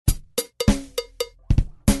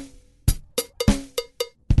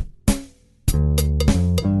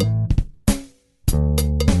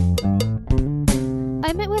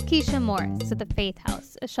Keitchia Morris at the Faith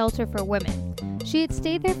House, a shelter for women. She had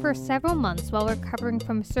stayed there for several months while recovering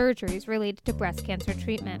from surgeries related to breast cancer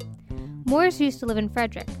treatment. Morris used to live in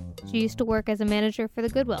Frederick. She used to work as a manager for the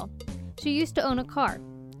Goodwill. She used to own a car.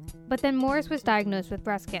 But then Morris was diagnosed with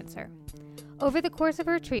breast cancer. Over the course of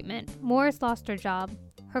her treatment, Morris lost her job,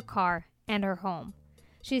 her car, and her home.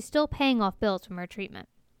 She's still paying off bills from her treatment.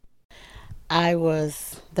 I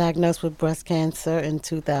was diagnosed with breast cancer in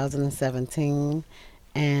 2017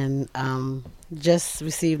 and just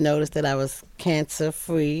received notice that I was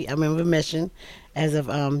cancer-free. I'm in remission as of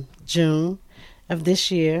June of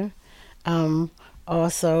this year. I'm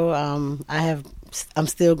still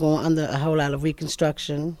going under a whole lot of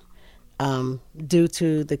reconstruction due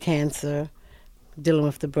to the cancer, dealing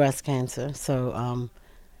with the breast cancer. So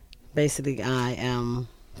basically I am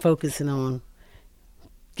focusing on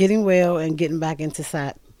getting well and getting back into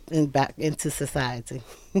society.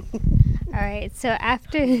 All right. So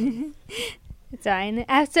after you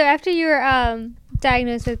were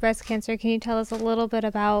diagnosed with breast cancer, can you tell us a little bit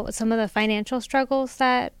about some of the financial struggles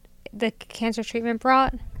that the cancer treatment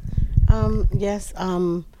brought? Yes.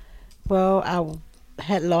 Well, I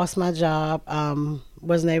had lost my job.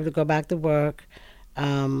 Wasn't able to go back to work.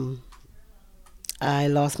 I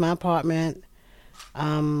lost my apartment.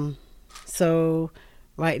 So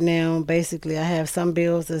right now, basically, I have some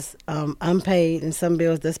bills that's unpaid and some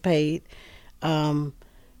bills that's paid.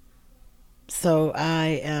 So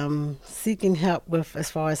I am seeking help with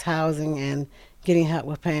as far as housing and getting help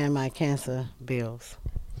with paying my cancer bills.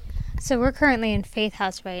 So we're currently in Faith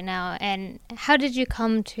House right now, and how did you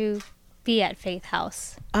come to be at Faith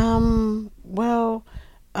House? After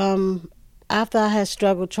I had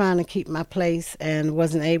struggled trying to keep my place and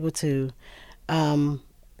wasn't able to,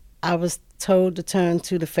 I was told to turn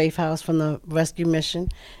to the Faith House from the rescue mission,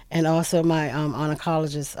 and also my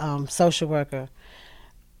oncologist, social worker.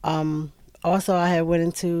 Also, I had went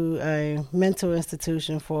into a mental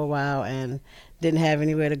institution for a while and didn't have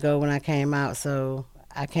anywhere to go when I came out, so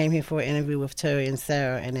I came here for an interview with Terry and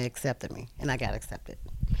Sarah, and they accepted me, and I got accepted.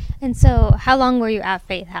 And so how long were you at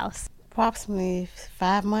Faith House? Approximately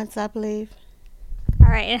 5 months, I believe. All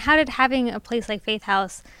right. And how did having a place like Faith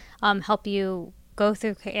House help you go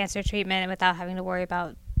through cancer treatment without having to worry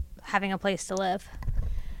about having a place to live?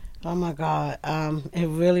 Oh, my God. It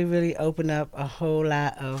really, really opened up a whole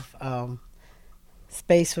lot of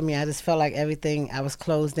space for me. I just felt like everything, I was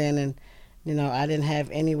closed in, and I didn't have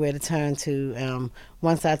anywhere to turn to.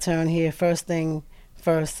 Once I turned here, it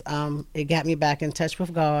got me back in touch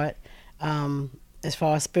with God, as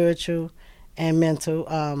far as spiritual and mental.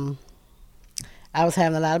 I was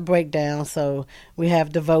having a lot of breakdowns, so we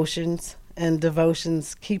have devotions, and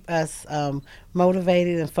devotions keep us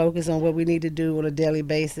motivated and focused on what we need to do on a daily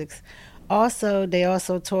basis. Also, they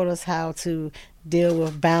also taught us how to deal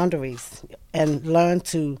with boundaries and learn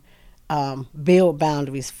to build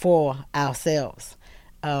boundaries for ourselves.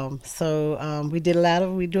 We do a lot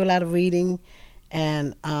of reading,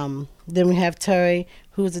 and then we have Terry,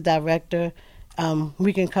 who's the director.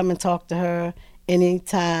 We can come and talk to her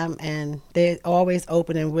anytime, and they're always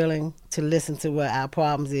open and willing to listen to what our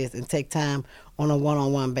problems is and take time on a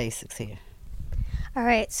one-on-one basis here. All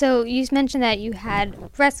right. So you mentioned that you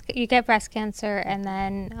get breast cancer, and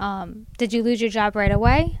then did you lose your job right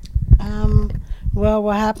away? Well,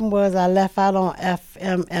 what happened was I left out on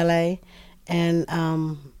FMLA, and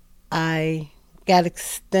I got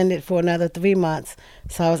extended for another 3 months,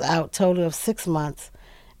 so I was out total of 6 months.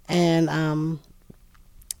 And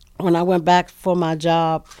when I went back for my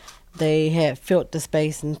job, they had filled the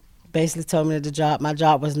space and basically told me that my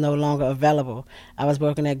job was no longer available. I was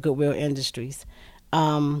working at Goodwill Industries.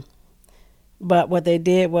 But what they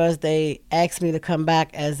did was they asked me to come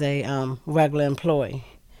back as a regular employee.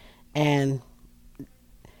 And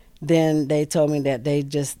then they told me that they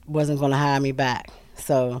just wasn't going to hire me back.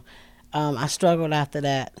 So I struggled after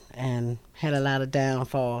that and had a lot of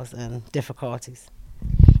downfalls and difficulties.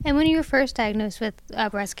 And when you were first diagnosed with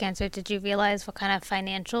breast cancer, did you realize what kind of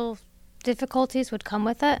financial difficulties would come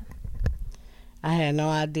with it? I had no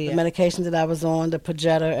idea. The medication that I was on, the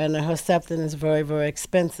Perjeta and the Herceptin, is very, very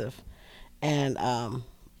expensive. And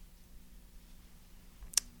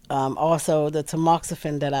also the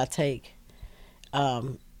tamoxifen that I take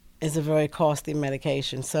is a very costly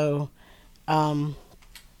medication. So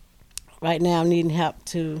right now I'm needing help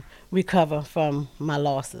to recover from my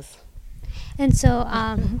losses. And so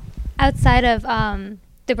outside of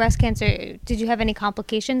the breast cancer, did you have any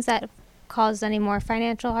complications that caused any more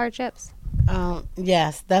financial hardships?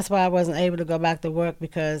 Yes, that's why I wasn't able to go back to work,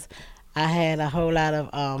 because I had a whole lot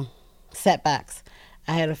of setbacks.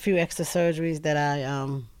 I had a few extra surgeries that I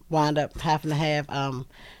wound up having to have. I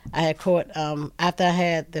had caught after I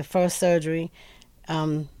had the first surgery.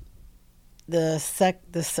 The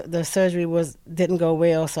surgery didn't go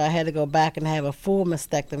well, so I had to go back and have a full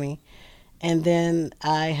mastectomy, and then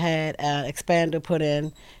I had an expander put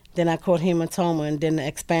in. Then I caught hematoma, and then the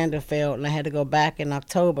expander failed, and I had to go back in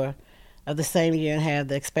October of the same year and have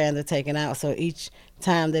the expander taken out. So each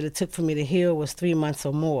time that it took for me to heal was 3 months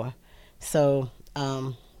or more. So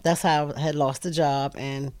that's how I had lost the job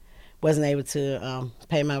and wasn't able to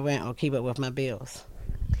pay my rent or keep up with my bills.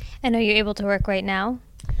 And are you able to work right now?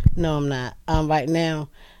 No, I'm not. Right now,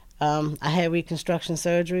 I had reconstruction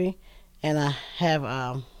surgery, and I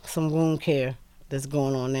have some wound care that's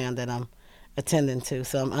going on now that I'm attending to,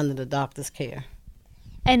 so I'm under the doctor's care.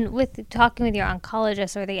 And with talking with your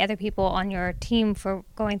oncologist or the other people on your team for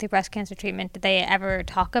going through breast cancer treatment, did they ever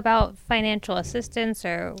talk about financial assistance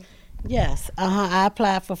or? Yes, I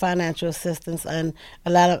applied for financial assistance, and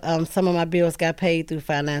a lot of some of my bills got paid through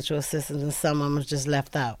financial assistance, and some of them was just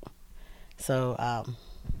left out. So.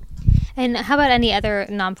 And how about any other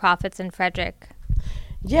nonprofits in Frederick?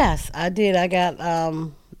 Yes, I did. I got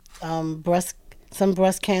some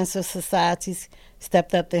breast cancer societies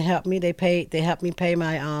stepped up to help me. They helped me pay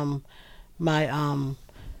my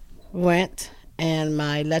rent and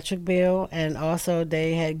my electric bill, and also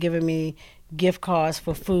they had given me gift cards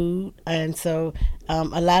for food, and so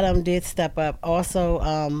a lot of them did step up.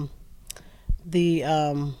 Also,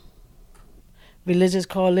 the Religious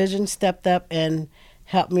Coalition stepped up and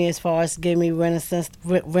helped me as far as giving me rent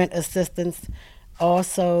assistance.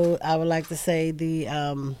 Also, I would like to say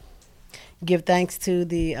give thanks to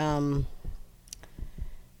the oh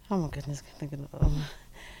my goodness, can't think of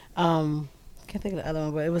the other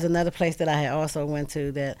one, but it was another place that I had also went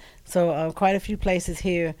to that. So quite a few places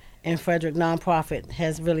here in Frederick, nonprofit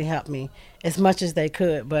has really helped me as much as they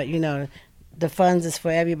could. But the funds is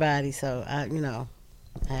for everybody, so I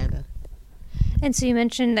had to. And so you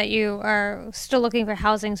mentioned that you are still looking for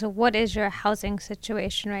housing. So what is your housing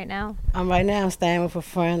situation right now? Right now I'm staying with a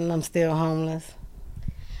friend. I'm still homeless.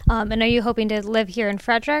 And are you hoping to live here in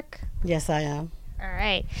Frederick? Yes, I am. All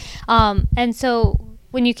right. And so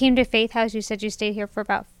when you came to Faith House, you said you stayed here for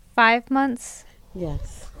about 5 months?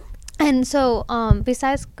 Yes. And so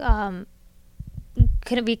besides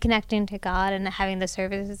reconnecting to God and having the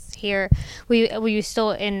services here, were you still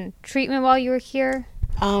in treatment while you were here?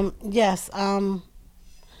 Yes.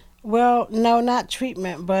 Well, no, not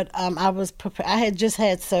treatment, but I was I had just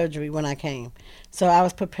had surgery when I came, so I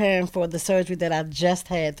was preparing for the surgery that I just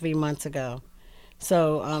had 3 months ago.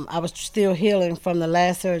 So I was still healing from the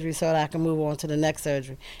last surgery so that I can move on to the next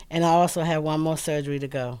surgery, and I also had one more surgery to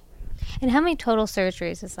go. And how many total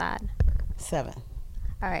surgeries is that? 7.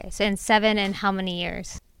 All right. So in 7, and how many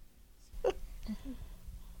years?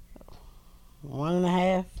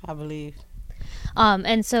 1.5, I believe.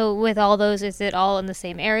 And so with all those, is it all in the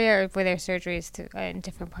same area, or were there surgeries in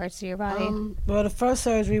different parts of your body? Well, the first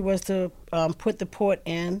surgery was to put the port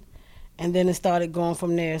in, and then it started going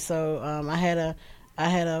from there. So I had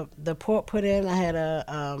the port put in. I had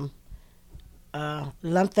a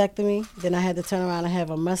lumpectomy. Then I had to turn around and have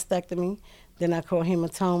a mastectomy. Then I caught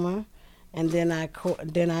hematoma, and then I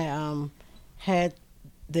had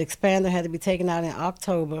the expander had to be taken out in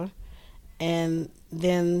October. And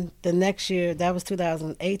then the next year, that was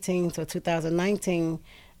 2018, so 2019,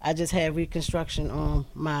 I just had reconstruction on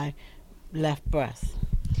my left breast.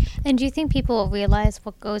 And do you think people realize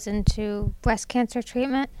what goes into breast cancer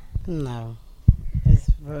treatment? No, it's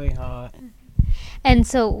very hard. And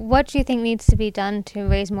so what do you think needs to be done to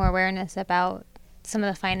raise more awareness about some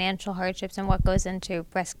of the financial hardships and what goes into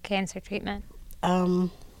breast cancer treatment? I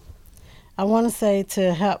want to say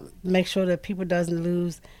to help make sure that people doesn't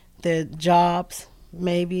lose their jobs,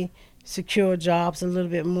 maybe secure jobs a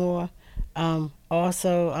little bit more.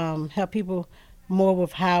 Also help people more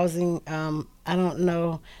with housing. I don't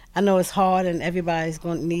know. I know it's hard and everybody's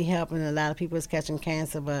going to need help, and a lot of people is catching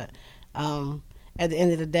cancer, but at the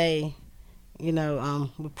end of the day,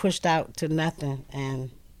 we're pushed out to nothing,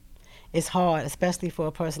 and it's hard, especially for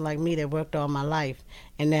a person like me that worked all my life,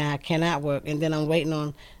 and now I cannot work, and then I'm waiting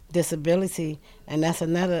on disability, and that's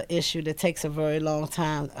another issue that takes a very long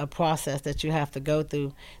time, a process that you have to go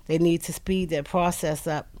through. They need to speed that process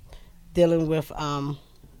up, dealing with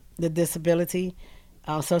the disability,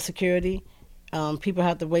 Social Security. People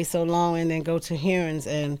have to wait so long and then go to hearings,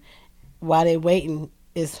 and while they're waiting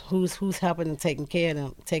is who's helping and taking care,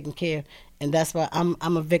 and that's why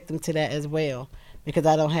I'm a victim to that as well, because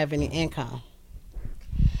I don't have any income.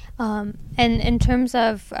 And in terms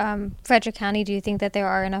of Frederick County, do you think that there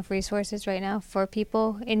are enough resources right now for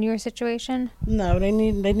people in your situation? No, they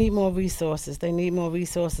need more resources. They need more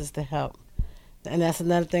resources to help. And that's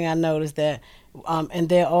another thing I noticed, that and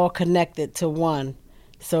they're all connected to one.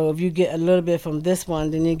 So if you get a little bit from this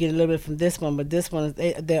one, then you get a little bit from this one, but this one,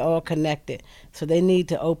 they're all connected. So they need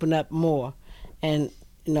to open up more. And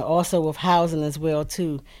also with housing as well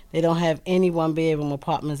too. They don't have any one-bedroom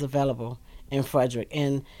apartments available in Frederick.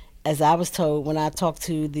 And as I was told when I talked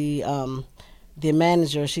to the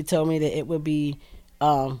manager, she told me that it would be they're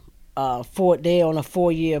on a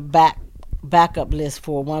 4-year backup list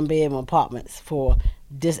for one-bedroom apartments for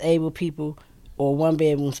disabled people or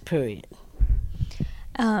one-bedrooms, period.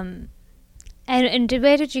 And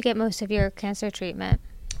where did you get most of your cancer treatment?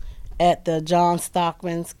 At the John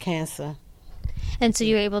Stockman's Cancer. And so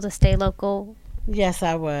you were able to stay local? Yes,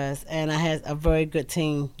 I was. And I had a very good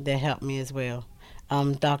team that helped me as well.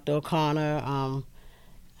 Dr. O'Connor,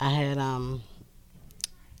 I had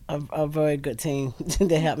a very good team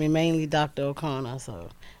that helped me, mainly Dr. O'Connor. So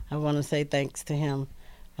I want to say thanks to him,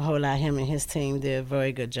 a whole lot. Him and his team did a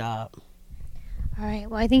very good job. All right.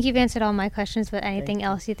 Well, I think you've answered all my questions, but anything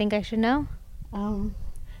else you think I should know?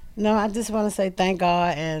 No, I just want to say thank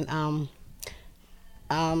God. And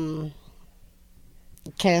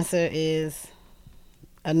cancer is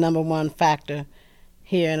a number one factor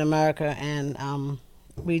here in America, and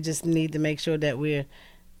we just need to make sure that we're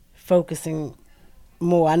focusing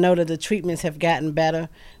more. I know that the treatments have gotten better,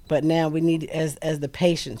 but now we need, as the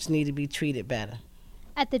patients, need to be treated better.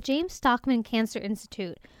 At the James Stockman Cancer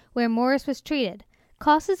Institute, where Morris was treated,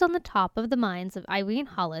 cost is on the top of the minds of Irene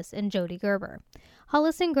Hollis and Jodi Gerber.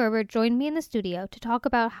 Hollis and Gerber joined me in the studio to talk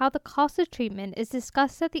about how the cost of treatment is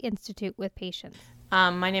discussed at the Institute with patients.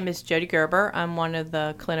 My name is Jodi Gerber. I'm one of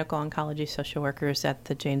the clinical oncology social workers at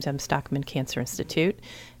the James M. Stockman Cancer Institute.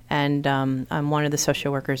 And I'm one of the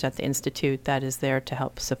social workers at the Institute that is there to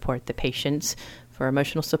help support the patients for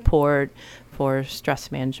emotional support, for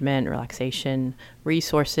stress management, relaxation,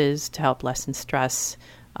 resources to help lessen stress,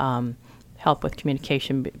 help with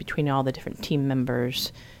communication between all the different team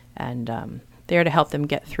members, and there to help them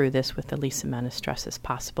get through this with the least amount of stress as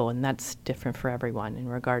possible. And that's different for everyone in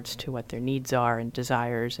regards to what their needs are and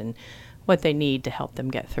desires and what they need to help them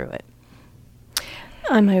get through it.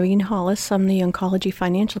 I'm Irene Hollis. I'm the oncology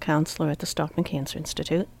financial counselor at the Stockman Cancer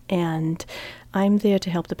Institute, and I'm there to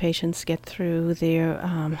help the patients get through their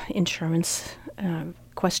insurance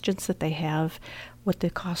questions that they have, what the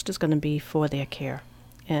cost is going to be for their care,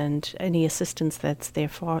 and any assistance that's there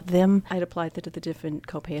for them. I'd apply to the different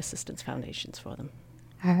copay assistance foundations for them.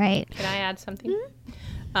 All right. Can I add something?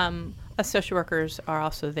 Us social workers are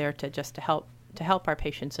also there to help our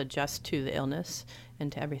patients adjust to the illness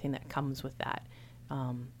and to everything that comes with that.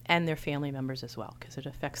 And their family members as well, because it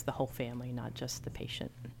affects the whole family, not just the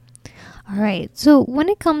patient. All right. So when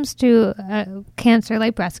it comes to cancer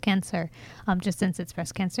like breast cancer, just since it's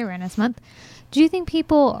Breast Cancer Awareness Month, do you think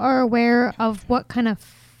people are aware of what kind of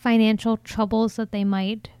financial troubles that they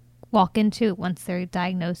might walk into once they're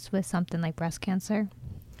diagnosed with something like breast cancer?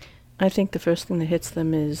 I think the first thing that hits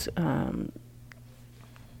them is,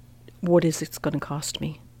 what is it going to cost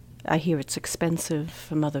me? I hear it's expensive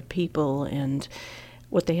from other people, and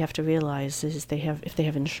what they have to realize is if they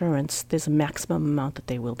have insurance, there's a maximum amount that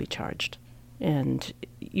they will be charged. And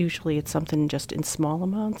usually it's something just in small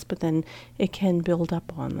amounts, but then it can build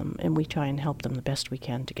up on them, and we try and help them the best we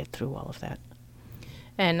can to get through all of that.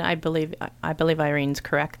 And I believe Irene's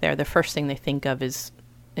correct there. The first thing they think of is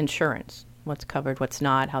insurance. What's covered, what's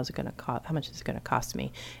not, how much is it going to cost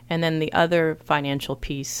me? And then the other financial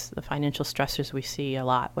piece, the financial stressors we see a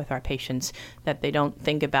lot with our patients that they don't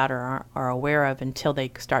think about or are aware of until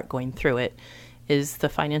they start going through it, is the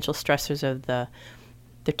financial stressors of the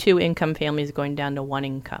two income families going down to one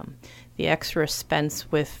income. The extra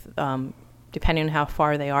expense with, depending on how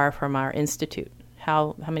far they are from our institute,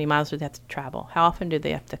 how many miles do they have to travel? How often do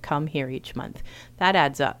they have to come here each month? That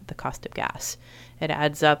adds up, the cost of gas. It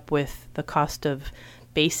adds up with the cost of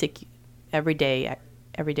basic everyday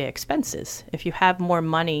expenses. If you have more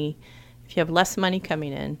money, if you have less money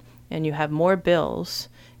coming in, and you have more bills,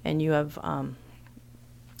 and you have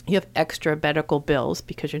extra medical bills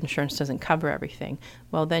because your insurance doesn't cover everything,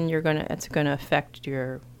 well, then it's going to affect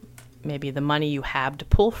maybe the money you have to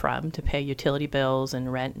pull from to pay utility bills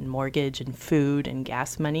and rent and mortgage and food and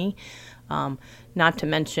gas money. Not to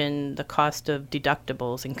mention the cost of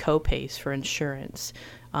deductibles and co-pays for insurance,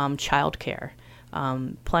 childcare.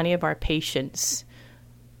 Plenty of our patients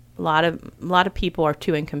A lot of people are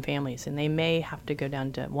 2-income families, and they may have to go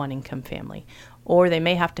down to 1-income family, or they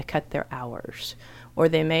may have to cut their hours, or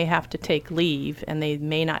they may have to take leave, and they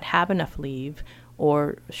may not have enough leave,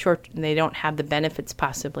 or they don't have the benefits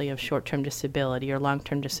possibly of short-term disability or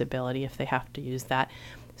long-term disability if they have to use that.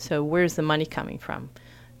 So where's the money coming from?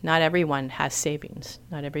 Not everyone has savings.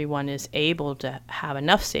 Not everyone is able to have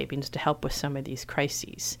enough savings to help with some of these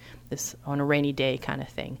crises, this on a rainy day kind of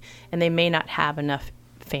thing. And they may not have enough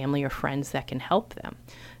family or friends that can help them.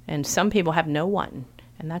 And some people have no one,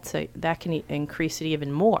 and that can increase it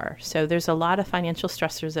even more. So there's a lot of financial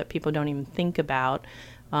stressors that people don't even think about,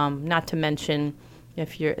 not to mention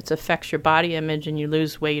if it affects your body image and you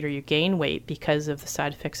lose weight or you gain weight because of the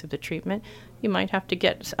side effects of the treatment, you might have to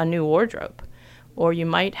get a new wardrobe. Or you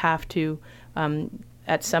might have to,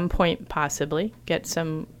 at some point possibly, get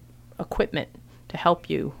some equipment to help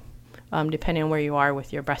you, depending on where you are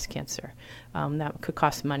with your breast cancer. That could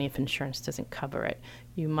cost money if insurance doesn't cover it.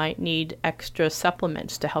 You might need extra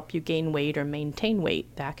supplements to help you gain weight or maintain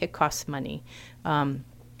weight. That could cost money.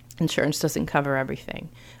 Insurance doesn't cover everything.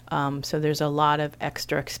 So there's a lot of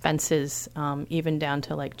extra expenses, even down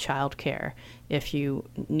to like childcare. If you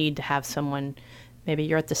need to have someone, maybe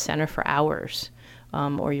you're at the center for hours,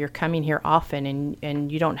 or you're coming here often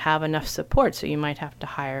and you don't have enough support, so you might have to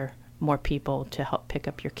hire more people to help pick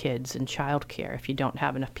up your kids and childcare if you don't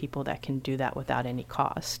have enough people that can do that without any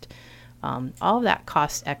cost. All of that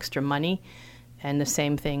costs extra money, and the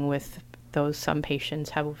same thing with some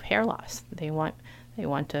patients have hair loss. They want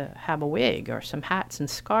to have a wig or some hats and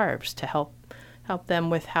scarves to help them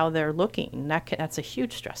with how they're looking. That's a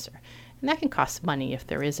huge stressor. And that can cost money if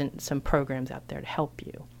there isn't some programs out there to help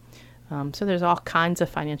you. So there's all kinds of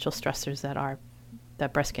financial stressors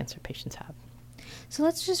that breast cancer patients have. So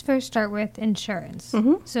let's just first start with insurance.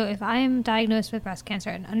 Mm-hmm. So if I am diagnosed with breast cancer,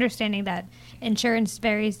 and understanding that insurance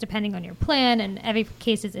varies depending on your plan and every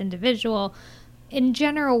case is individual, in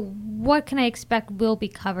general, what can I expect will be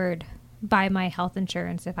covered by my health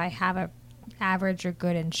insurance if I have a average or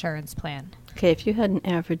good insurance plan? Okay, if you had an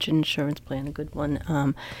average insurance plan, a good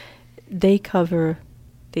one, they cover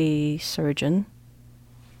the surgeon,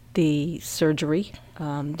 the surgery.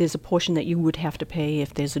 There's a portion that you would have to pay.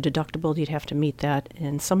 If there's a deductible, you'd have to meet that.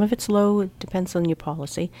 And some of it's low. It depends on your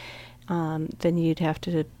policy. Then you'd have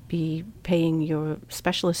to be paying your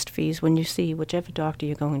specialist fees when you see whichever doctor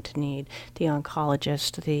you're going to need, the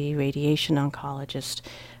oncologist, the radiation oncologist.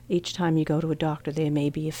 Each time you go to a doctor, there may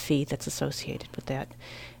be a fee that's associated with that.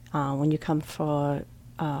 When you come for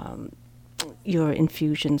your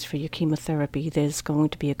infusions for your chemotherapy, there's going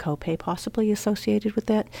to be a copay possibly associated with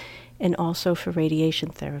that. And also for radiation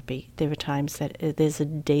therapy, there are times that there's a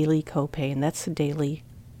daily copay, and that's a daily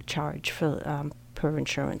charge for per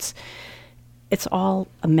insurance. It's all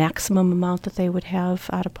a maximum amount that they would have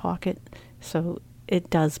out of pocket, so it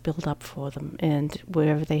does build up for them. And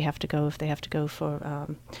wherever they have to go, if they have to go for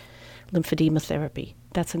lymphedema therapy,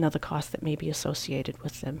 that's another cost that may be associated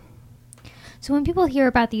with them. So when people hear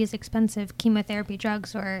about these expensive chemotherapy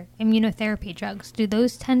drugs or immunotherapy drugs, do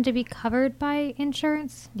those tend to be covered by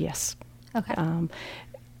insurance? Yes. Okay.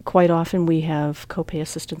 Quite often we have copay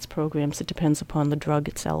assistance programs. It depends upon the drug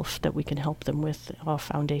itself that we can help them with, or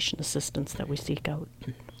foundation assistance that we seek out.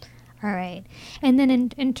 All right. And then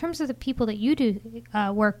in terms of the people that you do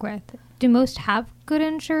work with, do most have good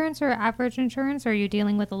insurance or average insurance, or are you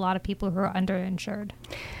dealing with a lot of people who are underinsured?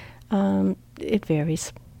 It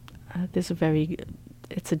varies.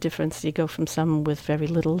 It's a difference. You go from some with very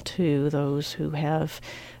little to those who have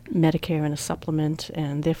Medicare and a supplement,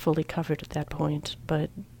 and they're fully covered at that point. But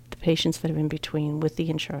the patients that are in between with the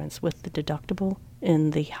insurance, with the deductible,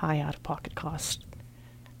 and the high out-of-pocket cost,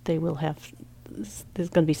 there's going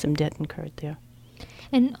to be some debt incurred there.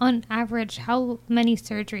 And on average, how many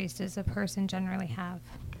surgeries does a person generally have?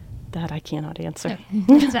 That I cannot answer. Okay,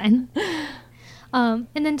 that's fine. And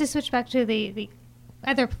then to switch back to the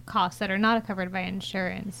other costs that are not covered by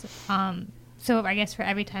insurance. So I guess for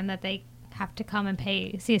every time that they have to come and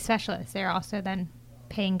see a specialist, they're also then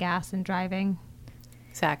paying gas and driving.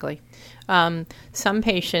 Exactly. Some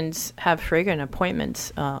patients have frequent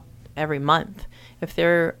appointments every month. If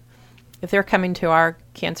they're coming to our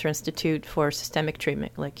Cancer Institute for systemic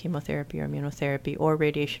treatment like chemotherapy or immunotherapy or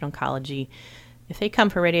radiation oncology, if they come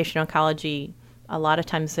for radiation oncology, a lot of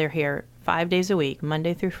times they're here 5 days a week,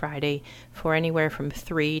 Monday through Friday, for anywhere from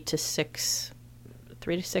 3 to 6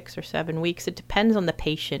 or 7 weeks. It depends on the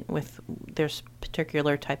patient with their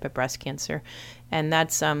particular type of breast cancer, and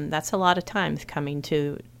that's a lot of times coming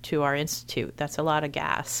to our institute. That's a lot of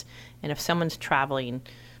gas, and if someone's traveling,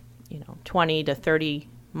 20 to 30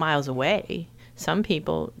 miles away, Some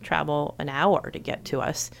people travel an hour to get to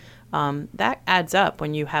us. That adds up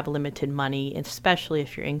when you have limited money, especially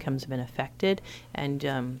if your income's been affected and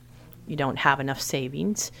you don't have enough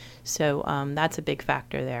savings. So that's a big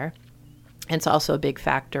factor there. And it's also a big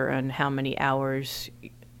factor on how many hours,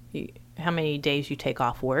 how many days you take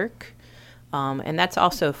off work. And that's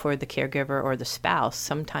also for the caregiver or the spouse.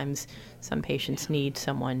 Sometimes some patients need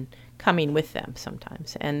someone coming with them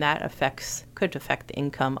sometimes, and that could affect the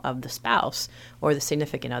income of the spouse or the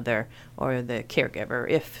significant other or the caregiver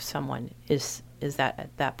if someone is that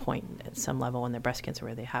at that point at some level in their breast cancer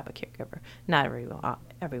where they have a caregiver. Not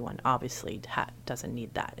everyone obviously doesn't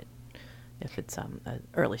need that if it's an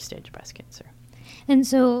early stage breast cancer. And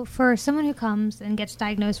so for someone who comes and gets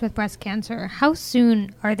diagnosed with breast cancer, how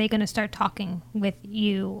soon are they going to start talking with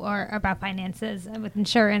you or about finances, with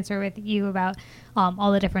insurance, or with you about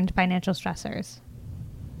all the different financial stressors?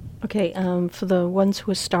 Okay, for the ones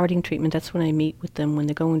who are starting treatment, that's when I meet with them when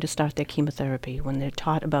they're going to start their chemotherapy, when they're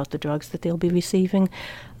taught about the drugs that they'll be receiving.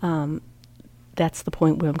 That's the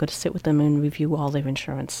point where I'm going to sit with them and review all their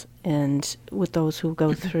insurance. And with those who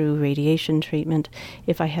go through radiation treatment,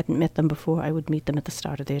 if I hadn't met them before, I would meet them at the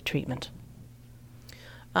start of their treatment.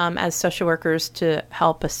 As social workers, to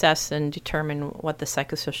help assess and determine what the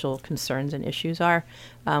psychosocial concerns and issues are,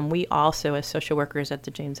 we also, as social workers at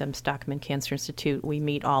the James M. Stockman Cancer Institute, we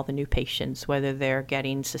meet all the new patients, whether they're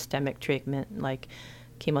getting systemic treatment like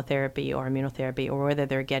chemotherapy or immunotherapy, or whether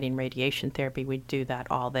they're getting radiation therapy. We do that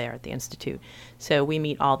all there at the Institute. So we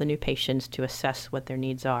meet all the new patients to assess what their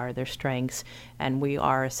needs are, their strengths, and we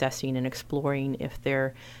are assessing and exploring if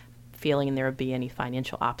they're feeling there would be any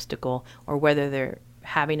financial obstacle or whether they're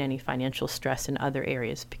having any financial stress in other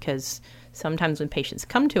areas, because sometimes when patients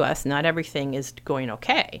come to us, not everything is going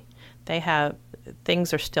okay.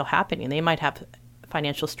 Things are still happening. They might have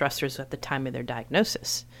financial stressors at the time of their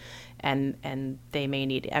diagnosis. And they may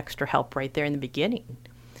need extra help right there in the beginning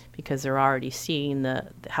because they're already seeing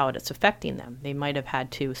how it's affecting them. They might have had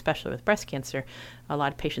to, especially with breast cancer, a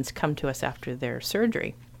lot of patients come to us after their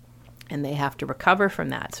surgery and they have to recover from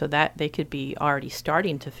that, so that they could be already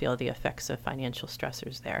starting to feel the effects of financial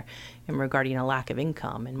stressors there in regarding a lack of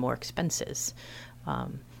income and more expenses.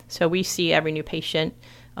 So we see every new patient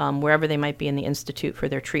wherever they might be in the Institute for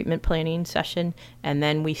their treatment planning session, and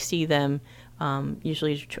then we see them.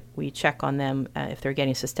 Usually we check on them if they're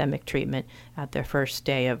getting systemic treatment at their first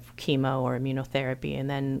day of chemo or immunotherapy, and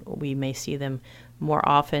then we may see them more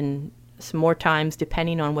often, some more times,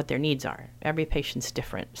 depending on what their needs are. Every patient's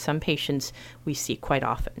different. Some patients we see quite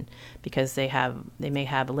often because they may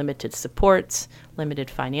have limited supports,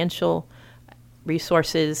 limited financial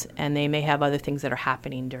resources, and they may have other things that are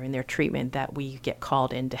happening during their treatment that we get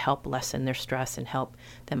called in to help lessen their stress and help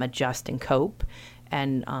them adjust and cope.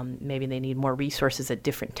 And maybe they need more resources at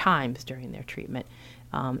different times during their treatment.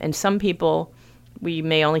 And some people we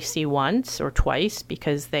may only see once or twice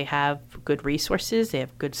because they have good resources, they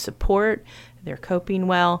have good support, they're coping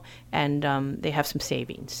well, and they have some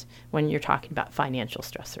savings when you're talking about financial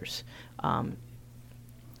stressors.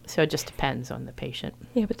 So it just depends on the patient.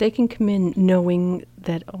 Yeah, but they can come in knowing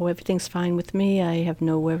that, everything's fine with me, I have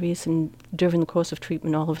no worries, and during the course of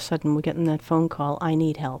treatment, all of a sudden we're getting that phone call, I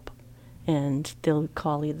need help. And they'll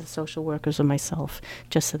call either the social workers or myself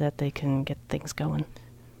just so that they can get things going.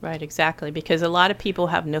 Right, exactly, because a lot of people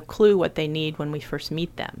have no clue what they need when we first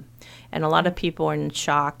meet them. And a lot of people are in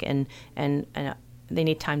shock and they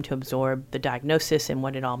need time to absorb the diagnosis and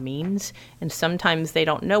what it all means. And sometimes they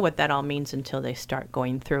don't know what that all means until they start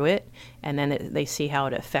going through it. And then they see how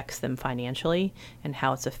it affects them financially and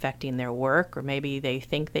how it's affecting their work, or maybe they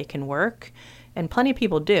think they can work. And plenty of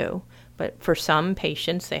people do. But for some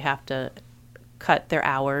patients, they have to cut their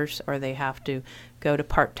hours, or they have to go to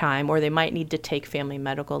part-time, or they might need to take Family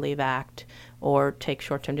Medical Leave Act or take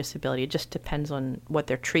short-term disability. It just depends on what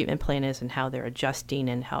their treatment plan is and how they're adjusting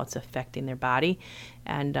and how it's affecting their body.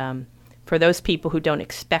 And for those people who don't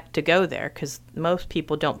expect to go there, because most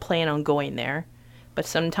people don't plan on going there, but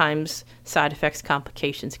sometimes side effects,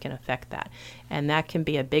 complications can affect that. And that can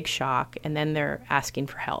be a big shock, and then they're asking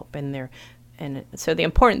for help, and so the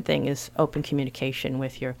important thing is open communication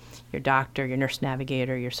with your doctor, your nurse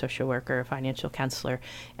navigator, your social worker, financial counselor.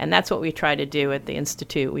 And that's what we try to do at the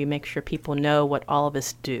Institute. We make sure people know what all of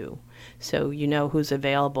us do, so you know who's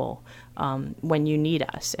available when you need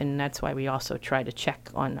us. And that's why we also try to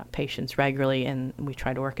check on patients regularly, and we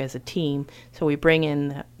try to work as a team. So we bring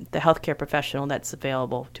in the healthcare professional that's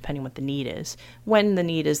available depending what the need is, when the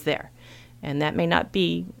need is there. And that may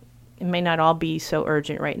not all be so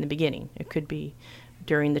urgent right in the beginning. It could be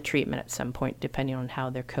during the treatment at some point, depending on how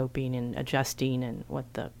they're coping and adjusting and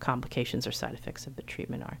what the complications or side effects of the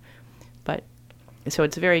treatment are. But So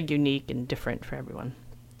it's very unique and different for everyone.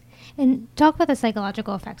 And talk about the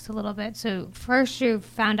psychological effects a little bit. So first you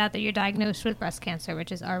found out that you're diagnosed with breast cancer,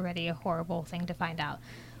 which is already a horrible thing to find out.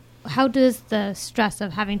 How does the stress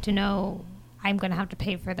of having to know I'm going to have to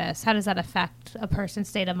pay for this, how does that affect a person's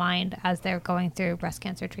state of mind as they're going through breast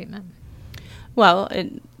cancer treatment? Well,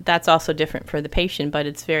 that's also different for the patient, but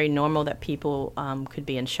it's very normal that people could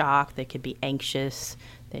be in shock, they could be anxious,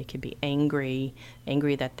 they could be angry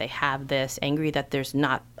that they have this, angry that there's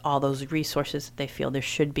not all those resources that they feel there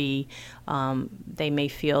should be. They may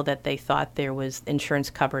feel that they thought there was insurance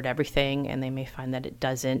covered everything, and they may find that it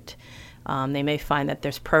doesn't. They may find that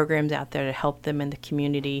there's programs out there to help them in the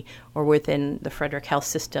community or within the Frederick Health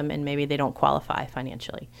System, and maybe they don't qualify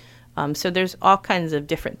financially. So there's all kinds of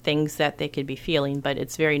different things that they could be feeling, but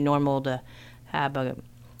it's very normal to have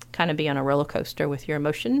kind of be on a roller coaster with your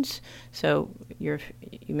emotions. So you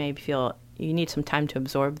may feel you need some time to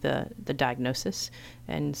absorb the diagnosis.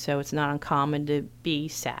 And so it's not uncommon to be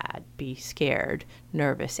sad, be scared,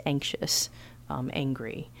 nervous, anxious,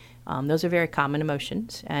 angry. Those are very common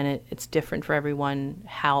emotions, and it's different for everyone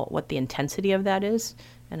what the intensity of that is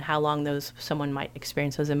and how long someone might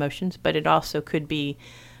experience those emotions. But it also could be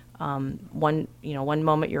one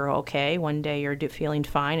moment you're okay, one day you're feeling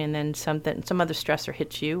fine, and then some other stressor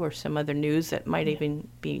hits you, or some other news that might even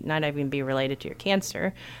be related to your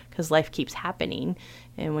cancer, because life keeps happening,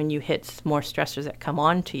 and when you hit more stressors that come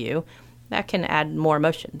on to you, that can add more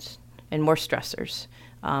emotions and more stressors.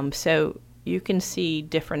 So you can see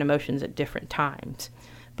different emotions at different times,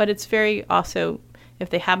 but it's very also if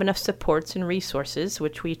they have enough supports and resources,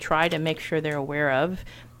 which we try to make sure they're aware of.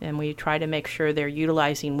 And we try to make sure they're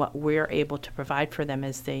utilizing what we're able to provide for them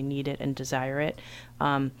as they need it and desire it.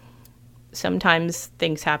 Sometimes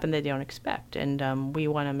things happen they don't expect, and we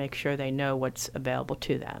want to make sure they know what's available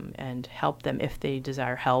to them and help them if they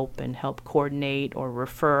desire help, and help coordinate or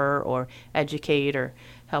refer or educate or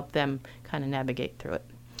help them kind of navigate through it.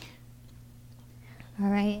 All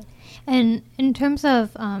right. And in terms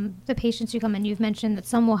of the patients who come in, you've mentioned that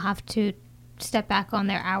some will have to step back on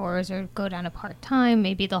their hours or go down to part-time.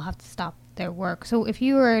 Maybe they'll have to stop their work. So if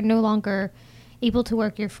you are no longer able to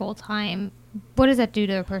work your full-time, what does that do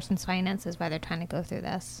to a person's finances while they're trying to go through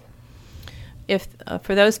this? If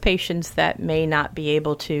for those patients that may not be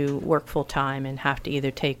able to work full-time and have to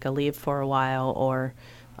either take a leave for a while or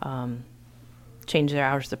change their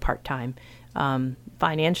hours to part-time,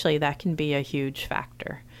 financially that can be a huge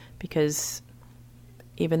factor, because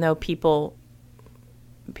even though people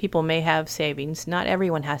may have savings, not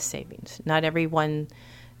everyone has savings. Not everyone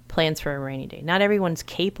plans for a rainy day. Not everyone's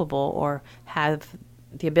capable or have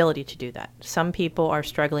the ability to do that. Some people are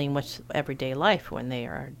struggling with everyday life when they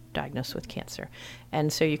are diagnosed with cancer.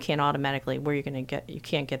 And so you can't automatically, you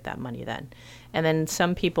can't get that money then. And then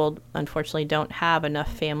some people, unfortunately, don't have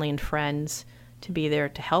enough family and friends to be there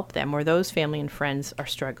to help them, or those family and friends are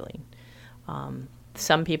struggling.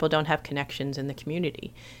 Some people don't have connections in the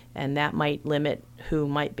community, and that might limit who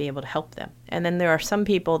might be able to help them. And then there are some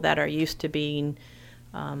people that are used to being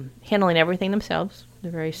handling everything themselves.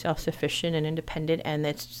 They're very self-sufficient and independent, and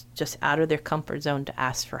it's just out of their comfort zone to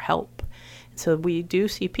ask for help. So we do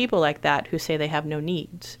see people like that who say they have no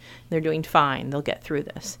needs. They're doing fine. They'll get through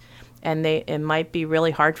this. And it might be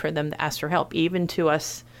really hard for them to ask for help, even to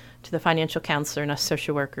us, to the financial counselor and us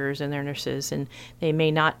social workers and their nurses, and they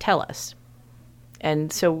may not tell us.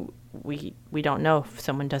 And so we don't know if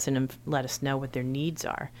someone doesn't let us know what their needs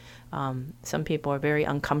are. Some people are very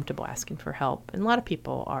uncomfortable asking for help, and a lot of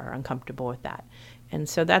people are uncomfortable with that. And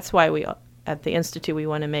so that's why we, at the Institute, we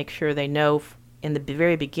want to make sure they know in the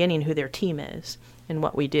very beginning who their team is and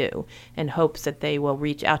what we do, in hopes that they will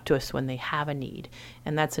reach out to us when they have a need.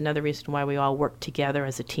 And that's another reason why we all work together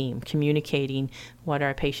as a team, communicating what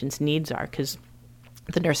our patients' needs are, because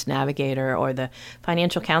the nurse navigator or the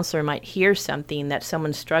financial counselor might hear something that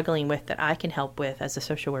someone's struggling with that I can help with as a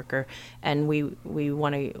social worker, and we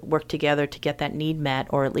want to work together to get that need met,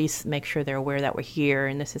 or at least make sure they're aware that we're here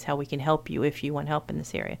and this is how we can help you if you want help in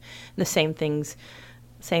this area. And the same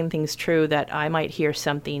thing's true, that I might hear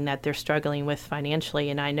something that they're struggling with financially,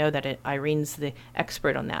 and I know that Irene's the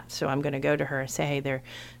expert on that, so I'm going to go to her and say, hey, they're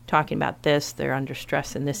talking about this, they're under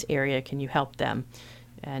stress in this area, can you help them?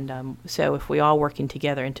 And so if we all working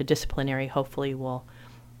together interdisciplinary, hopefully we'll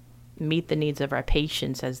meet the needs of our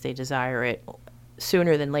patients as they desire it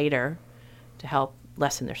sooner than later to help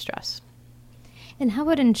lessen their stress. And how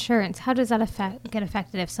about insurance? How does that get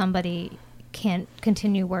affected if somebody can't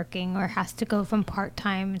continue working or has to go from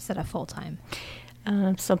part-time instead of full-time?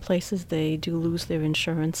 Some places they do lose their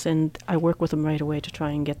insurance, and I work with them right away to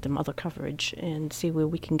try and get them other coverage and see where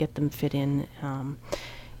we can get them fit in.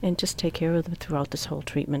 and just take care of them throughout this whole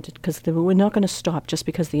treatment, because we're not going to stop just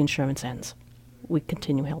because the insurance ends. We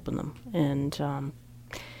continue helping them, and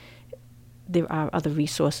there are other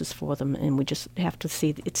resources for them, and we just have to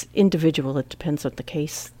see. It's individual. It depends on the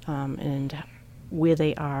case and where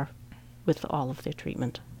they are with all of their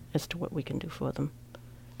treatment as to what we can do for them.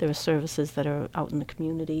 There are services that are out in the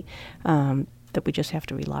community that we just have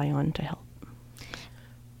to rely on to help.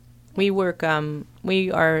 We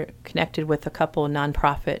are connected with a couple of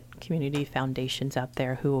nonprofit community foundations out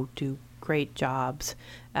there who do great jobs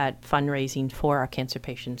at fundraising for our cancer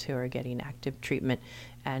patients who are getting active treatment,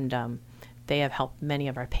 and they have helped many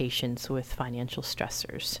of our patients with financial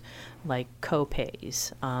stressors like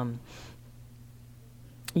co-pays,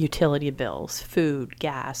 utility bills, food,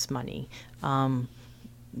 gas money.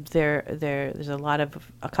 There's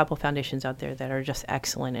a couple foundations out there that are just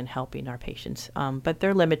excellent in helping our patients, but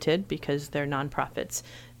they're limited because they're nonprofits.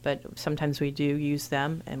 But sometimes we do use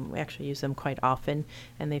them, and we actually use them quite often,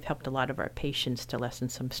 and they've helped a lot of our patients to lessen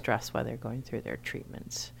some stress while they're going through their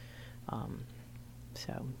treatments.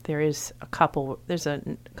 So there's a couple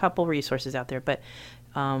resources out there, but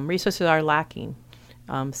resources are lacking.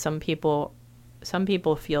 Some people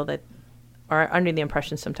feel that, are under the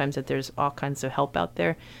impression sometimes that there's all kinds of help out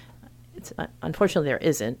there. Unfortunately, there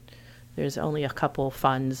isn't. There's only a couple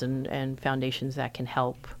funds and foundations that can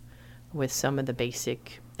help with some of the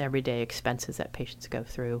basic everyday expenses that patients go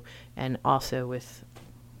through, and also with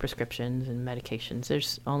prescriptions and medications.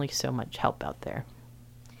 There's only so much help out there.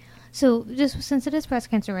 So just since it is Breast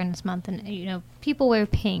Cancer Awareness Month, and people wear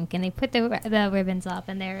pink and they put the ribbons up,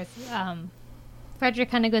 and there's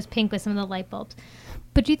Frederick kind of goes pink with some of the light bulbs.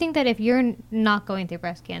 But do you think that if you're not going through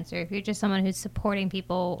breast cancer, if you're just someone who's supporting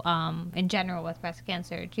people in general with breast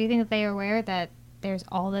cancer, do you think that they are aware that there's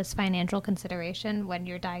all this financial consideration when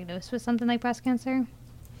you're diagnosed with something like breast cancer?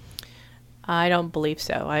 I don't believe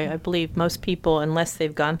so. I believe most people, unless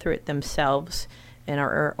they've gone through it themselves and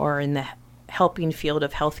are in the helping field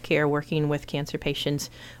of healthcare, working with cancer patients,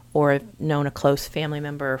 or have known a close family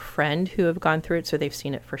member or friend who have gone through it, so they've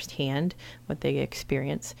seen it firsthand, what they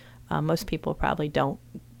experience. Most people probably don't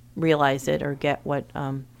realize it or get what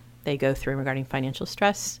they go through regarding financial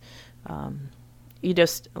stress. A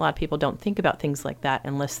lot of people don't think about things like that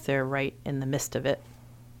unless they're right in the midst of it.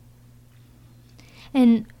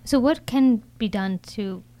 And so what can be done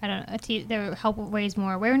to either help raise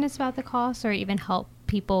more awareness about the costs, or even help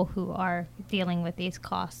people who are dealing with these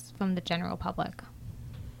costs from the general public?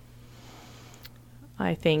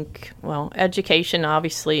 I think, education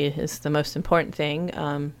obviously is the most important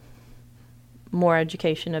thing. More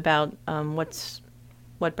education about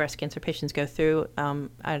what breast cancer patients go through.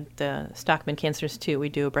 At the Stockman Cancer Institute, we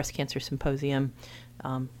do a breast cancer symposium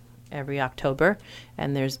every October,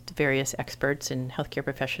 and there's various experts and healthcare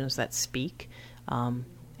professionals that speak. And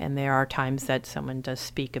there are times that someone does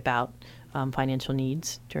speak about financial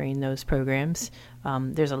needs during those programs.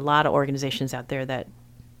 There's a lot of organizations out there a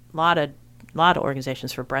lot of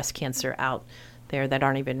organizations for breast cancer out there that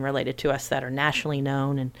aren't even related to us, that are nationally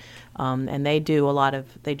known, and they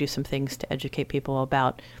do some things to educate people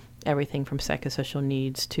about everything from psychosocial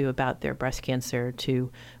needs to about their breast cancer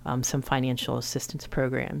to some financial assistance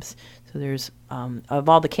programs. So there's of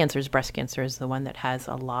all the cancers, breast cancer is the one that has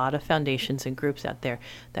a lot of foundations and groups out there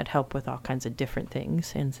that help with all kinds of different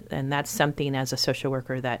things, and that's something as a social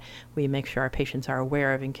worker that we make sure our patients are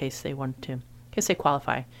aware of in case they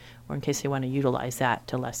qualify, or in case they want to utilize that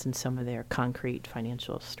to lessen some of their concrete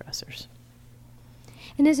financial stressors.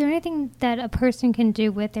 And is there anything that a person can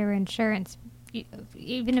do with their insurance,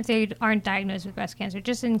 even if they aren't diagnosed with breast cancer,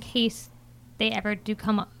 just in case they ever do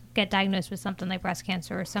get diagnosed with something like breast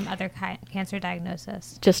cancer or some other cancer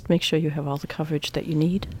diagnosis? Just make sure you have all the coverage that you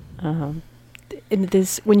need. And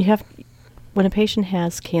when a patient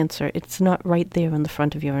has cancer, it's not right there on the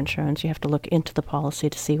front of your insurance. You have to look into the policy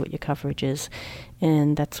to see what your coverage is.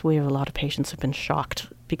 And that's where a lot of patients have been shocked,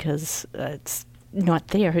 because it's not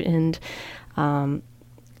there. And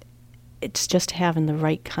it's just having the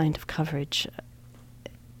right kind of coverage.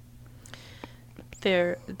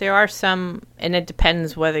 There are some, and it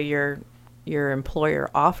depends whether your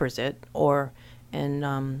employer offers it,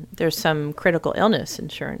 and there's some critical illness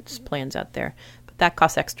insurance plans out there. That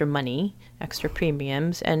costs extra money, extra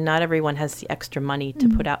premiums, and not everyone has the extra money to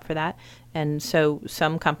put out for that. And so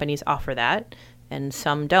some companies offer that, and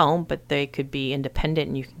some don't, but they could be independent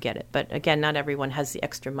and you can get it. But again, not everyone has the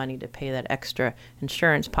extra money to pay that extra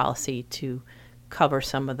insurance policy to cover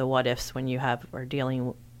some of the what-ifs when you are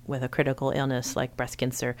dealing with a critical illness like breast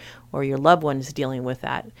cancer, or your loved one is dealing with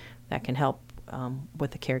that. That can help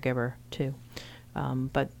with the caregiver too.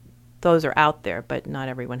 But those are out there, but not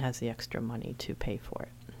everyone has the extra money to pay for it.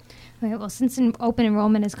 Right. Well, since open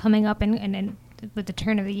enrollment is coming up and with the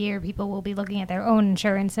turn of the year, people will be looking at their own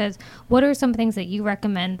insurances. What are some things that you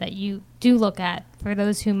recommend that you do look at for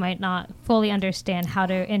those who might not fully understand how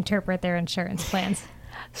to interpret their insurance plans?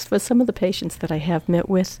 For some of the patients that I have met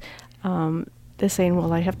with, they're saying,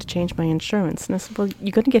 well, I have to change my insurance. And I said, well,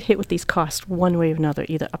 you're going to get hit with these costs one way or another,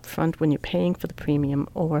 either up front when you're paying for the premium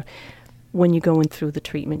or when you're going through the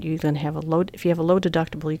treatment. You're going to have if you have a low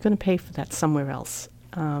deductible, you're going to pay for that somewhere else.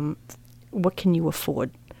 What can you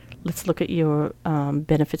afford? Let's look at your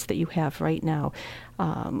benefits that you have right now.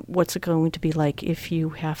 What's it going to be like if you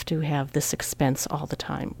have to have this expense all the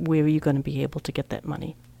time? Where are you going to be able to get that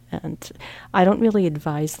money? And I don't really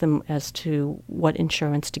advise them as to what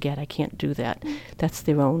insurance to get. I can't do that. That's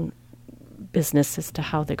their own business as to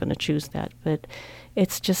how they're going to choose that. But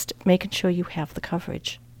it's just making sure you have the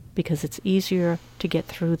coverage, because it's easier to get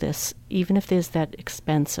through this, even if there's that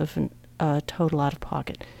expense of a total out of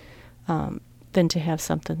pocket, than to have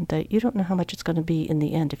something that you don't know how much it's going to be in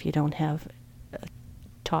the end if you don't have a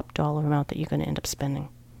top dollar amount that you're going to end up spending.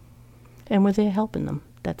 And we're there helping them.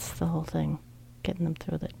 That's the whole thing, getting them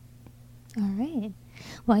through it. All right.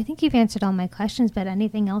 Well, I think you've answered all my questions, but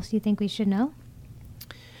anything else you think we should know?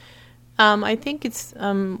 I think it's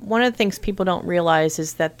one of the things people don't realize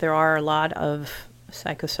is that there are a lot of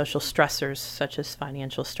psychosocial stressors, such as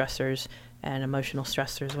financial stressors and emotional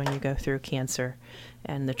stressors when you go through cancer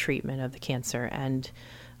and the treatment of the cancer. And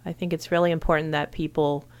I think it's really important that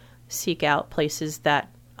people seek out places that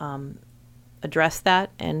address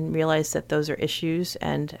that and realize that those are issues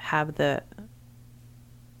and have the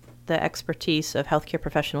expertise of healthcare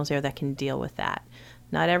professionals there that can deal with that.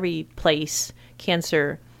 Not every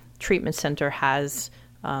cancer treatment center has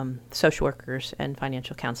social workers and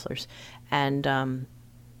financial counselors. And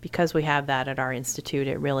because we have that at our institute,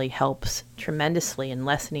 it really helps tremendously in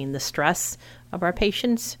lessening the stress of our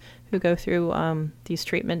patients who go through these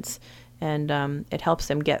treatments. And it helps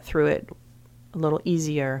them get through it a little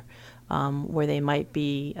easier, where they might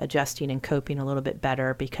be adjusting and coping a little bit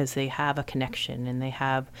better because they have a connection and they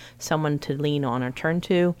have someone to lean on or turn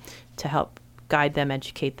to help guide them,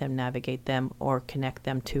 educate them, navigate them, or connect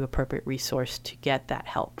them to appropriate resource to get that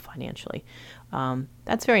help financially.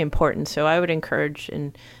 That's very important. So I would encourage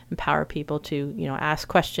and empower people to, ask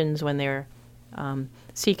questions when they're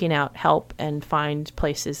seeking out help and find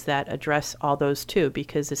places that address all those too,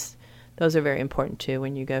 because those are very important too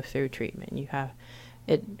when you go through treatment.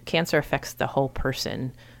 Cancer affects the whole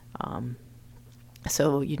person.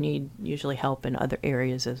 So you need usually help in other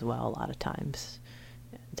areas as well a lot of times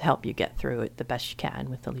to help you get through it the best you can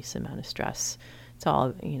with the least amount of stress. It's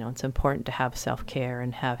all, it's important to have self-care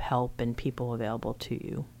and have help and people available to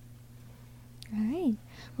you. All right.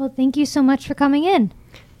 Well, thank you so much for coming in.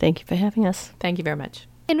 Thank you for having us. Thank you very much.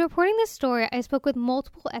 In reporting this story, I spoke with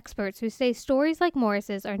multiple experts who say stories like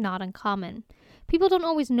Morris's are not uncommon. People don't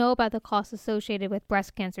always know about the costs associated with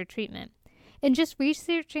breast cancer treatment. In just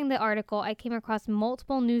researching the article, I came across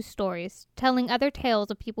multiple news stories telling other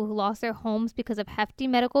tales of people who lost their homes because of hefty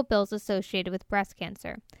medical bills associated with breast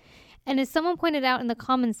cancer. And as someone pointed out in the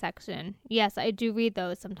comments section, yes, I do read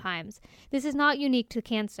those sometimes, this is not unique to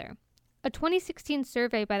cancer. A 2016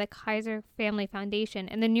 survey by the Kaiser Family Foundation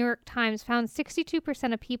and the New York Times found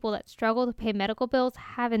 62% of people that struggle to pay medical bills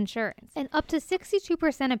have insurance, and up to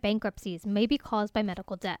 62% of bankruptcies may be caused by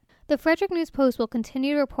medical debt. The Frederick News Post will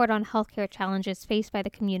continue to report on healthcare challenges faced by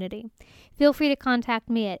the community. Feel free to contact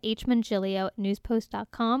me at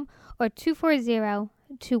hmongilio@newspost.com or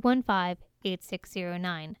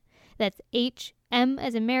 240-215-8609. That's HM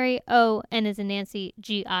as in Mary, O, N as in Nancy,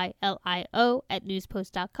 GILIO at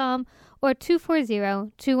newspost.com or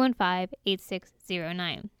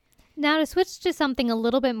 240-215-8609. Now to switch to something a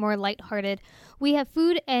little bit more lighthearted, we have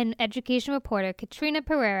food and education reporter Katryna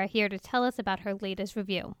Perera here to tell us about her latest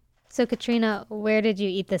review. So Katryna, where did you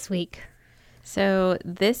eat this week? So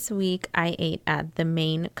this week I ate at the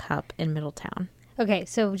Main Cup in Middletown. Okay,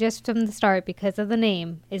 so just from the start, because of the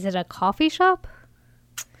name, is it a coffee shop?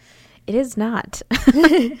 It is not.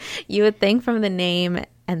 You would think from the name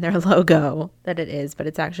and their logo that it is, but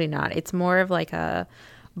it's actually not. It's more of like a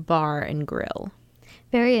bar and grill.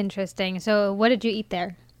 Very interesting. So what did you eat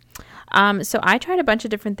there? So I tried a bunch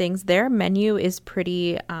of different things. Their menu is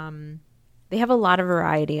pretty, they have a lot of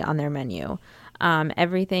variety on their menu.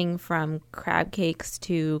 Everything from crab cakes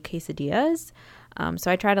to quesadillas. So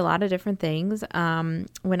I tried a lot of different things.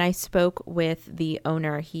 When I spoke with the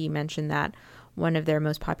owner, he mentioned that one of their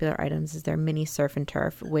most popular items is their mini surf and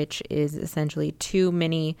turf, which is essentially 2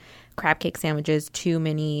 mini crab cake sandwiches, 2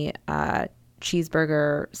 mini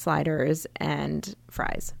cheeseburger sliders, and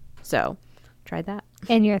fries. So tried that.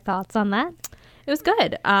 And your thoughts on that? It was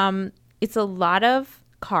good. It's a lot of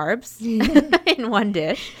carbs in one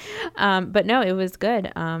dish. But no, it was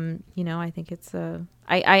good. I think it's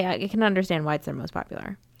I can understand why it's their most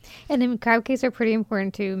popular. And then crab cakes are pretty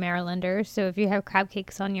important to Marylanders. So if you have crab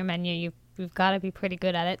cakes on your menu, you've got to be pretty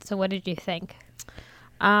good at it. So what did you think?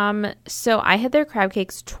 So I had their crab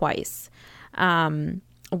cakes twice.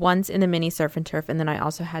 Once in the mini surf and turf, and then I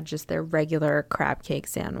also had just their regular crab cake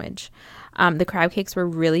sandwich. The crab cakes were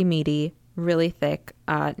really meaty, really thick,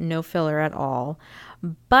 no filler at all.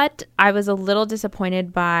 But I was a little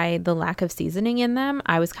disappointed by the lack of seasoning in them.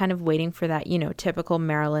 I was kind of waiting for that, typical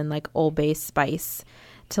Maryland, like Old Bay spice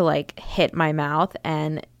to like hit my mouth,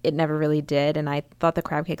 and it never really did. And I thought the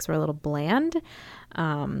crab cakes were a little bland,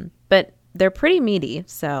 but they're pretty meaty.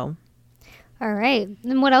 So, all right.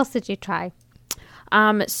 And what else did you try?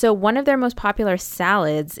 So one of their most popular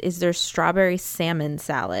salads is their strawberry salmon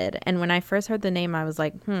salad. And when I first heard the name, I was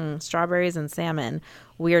like, strawberries and salmon,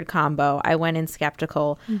 weird combo. I went in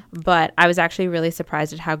skeptical, but I was actually really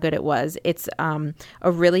surprised at how good it was. It's a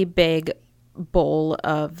really big bowl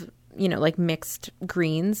of, like mixed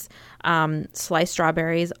greens, sliced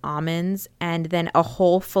strawberries, almonds, and then a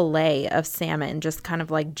whole fillet of salmon just kind of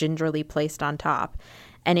like gingerly placed on top.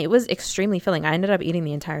 And it was extremely filling. I ended up eating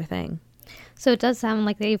the entire thing. So it does sound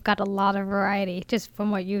like they've got a lot of variety just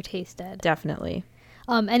from what you tasted. Definitely.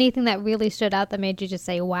 Anything that really stood out that made you just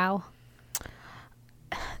say, wow?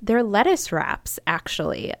 Their lettuce wraps,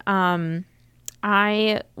 actually.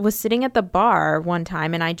 I was sitting at the bar one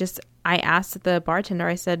time and I asked the bartender,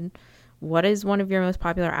 I said, what is one of your most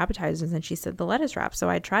popular appetizers? And she said the lettuce wraps. So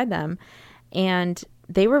I tried them and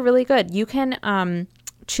they were really good. You can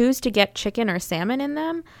choose to get chicken or salmon in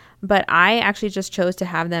them, but I actually just chose to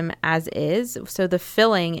have them as is. So the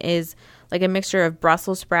filling is like a mixture of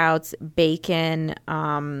Brussels sprouts, bacon,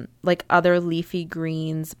 like other leafy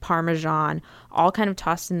greens, Parmesan, all kind of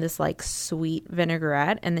tossed in this like sweet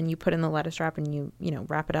vinaigrette. And then you put in the lettuce wrap and you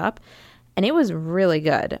wrap it up. And it was really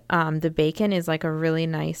good. The bacon is like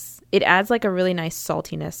it adds like a really nice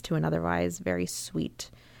saltiness to an otherwise very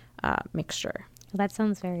sweet mixture. Well, that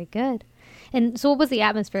sounds very good. And so what was the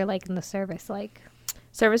atmosphere like in the service like?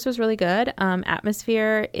 Service was really good.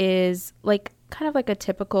 Atmosphere is like kind of like a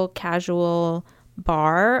typical casual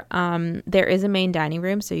bar. There is a main dining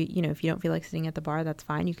room. So, if you don't feel like sitting at the bar, that's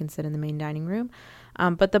fine. You can sit in the main dining room.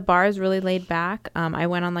 But the bar is really laid back. I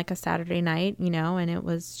went on like a Saturday night, and it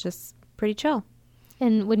was just pretty chill.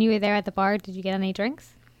 And when you were there at the bar, did you get any drinks?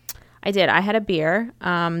 I did. I had a beer.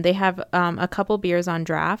 They have a couple beers on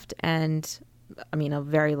draft and a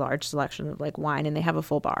very large selection of like wine, and they have a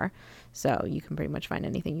full bar. So you can pretty much find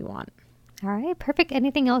anything you want. All right, perfect.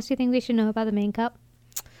 Anything else you think we should know about the Main Cup?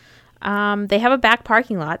 They have a back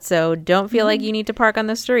parking lot, so don't feel like you need to park on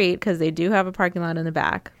the street because they do have a parking lot in the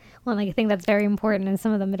back. Well, I think that's very important in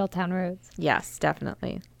some of the Middletown roads. Yes,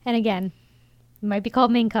 definitely. And again, it might be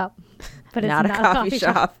called Main Cup, but it's not a coffee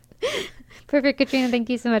shop. Perfect, Katryna. Thank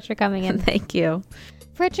you so much for coming in. Thank you.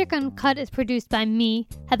 Frederick Uncut is produced by me,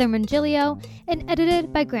 Heather Mongilio, and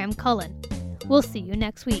edited by Graham Cullen. We'll see you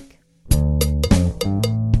next week.